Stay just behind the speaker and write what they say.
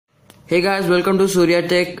Hey guys, welcome to Surya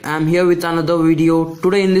Tech. I'm here with another video.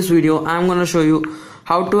 Today in this video I'm gonna show you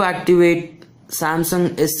how to activate Samsung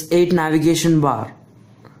S8 navigation bar.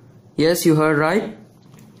 Yes, you heard right.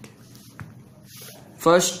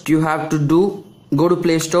 First you have to go to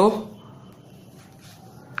Play Store.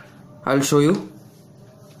 I'll show you.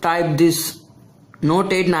 Type this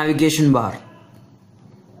Note 8 navigation bar.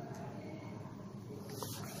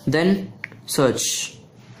 Then search.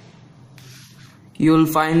 You will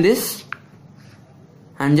find this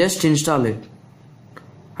and just install it.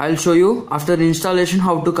 I'll show you after installation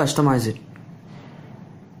how to customize it.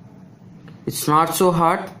 It's not so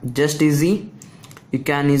hard, just easy. You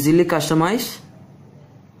can easily customize.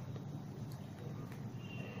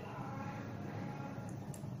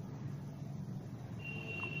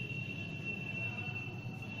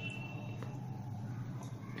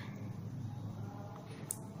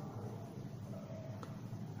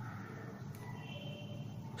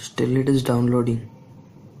 Still it is downloading.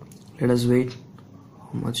 Let us wait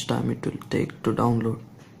how much time it will take to download.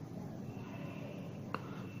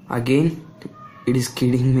 Again it is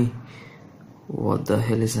kidding me. What the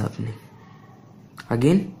hell is happening?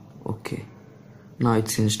 Again? Okay. Now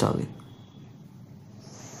it's installing.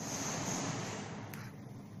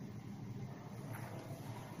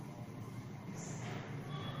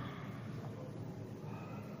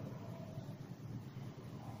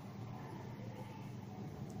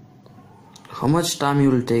 How much time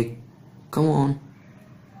you will take? Come on.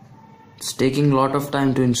 It's taking a lot of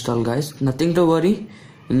time to install, guys. Nothing to worry.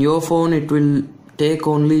 In your phone it will take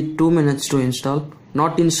only 2 minutes to install.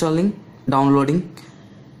 Not installing, downloading.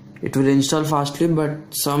 It will install fastly,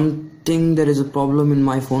 but there is a problem in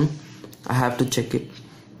my phone. I have to check it.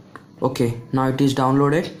 Okay, now it is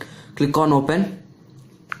downloaded. Click on open.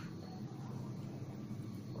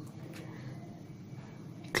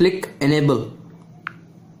 Click enable.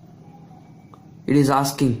 It is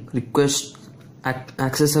asking request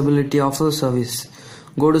accessibility of the service.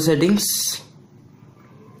 Go to settings.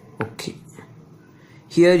 Okay.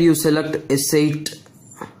 Here you select S8.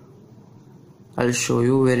 I'll show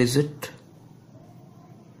you where is it.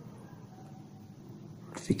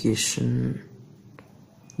 Notification.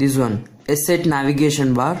 This one, S8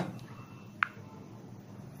 navigation bar.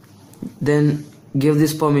 Then give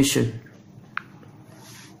this permission.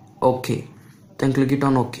 Okay. Then click it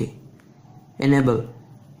on OK. Enable.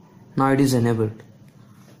 Now it is enabled.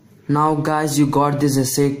 Now guys, you got this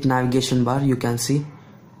S8 navigation bar. You can see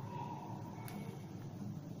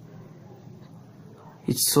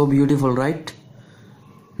it's so beautiful, right?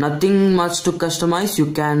 Nothing much to customize.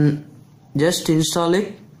 You can just install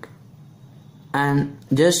it and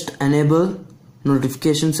just enable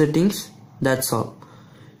notification settings. That's all.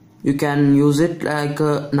 You can use it like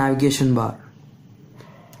a navigation bar.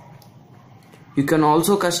 You can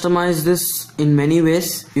also customize this in many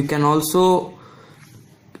ways. You can also,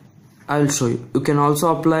 I'll show you. You can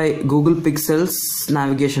also apply Google Pixel's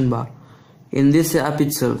navigation bar in this app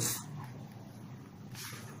itself.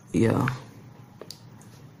 Yeah.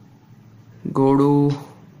 Go to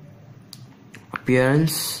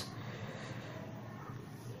appearance,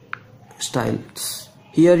 styles.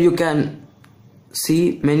 Here you can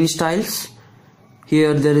see many styles.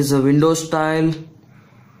 Here there is a window style.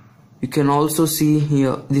 You can also see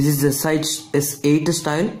here, this is the site S8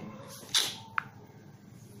 style.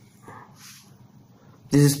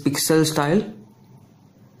 This is pixel style.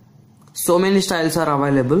 So many styles are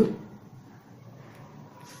available.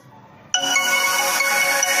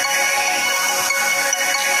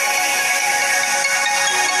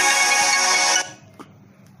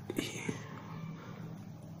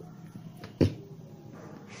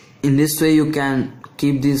 In this way you can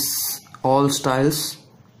keep these all styles.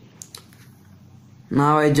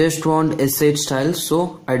 Now I just want S8 styles,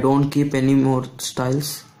 so I don't keep any more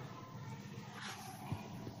styles.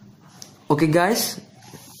 Okay guys,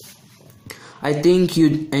 I think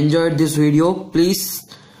you enjoyed this video. Please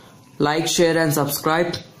like, share and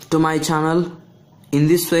subscribe to my channel. In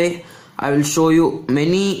this way I will show you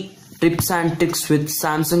many tips and tricks with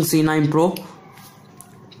Samsung C9 Pro.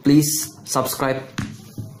 Please subscribe.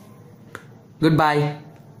 Goodbye.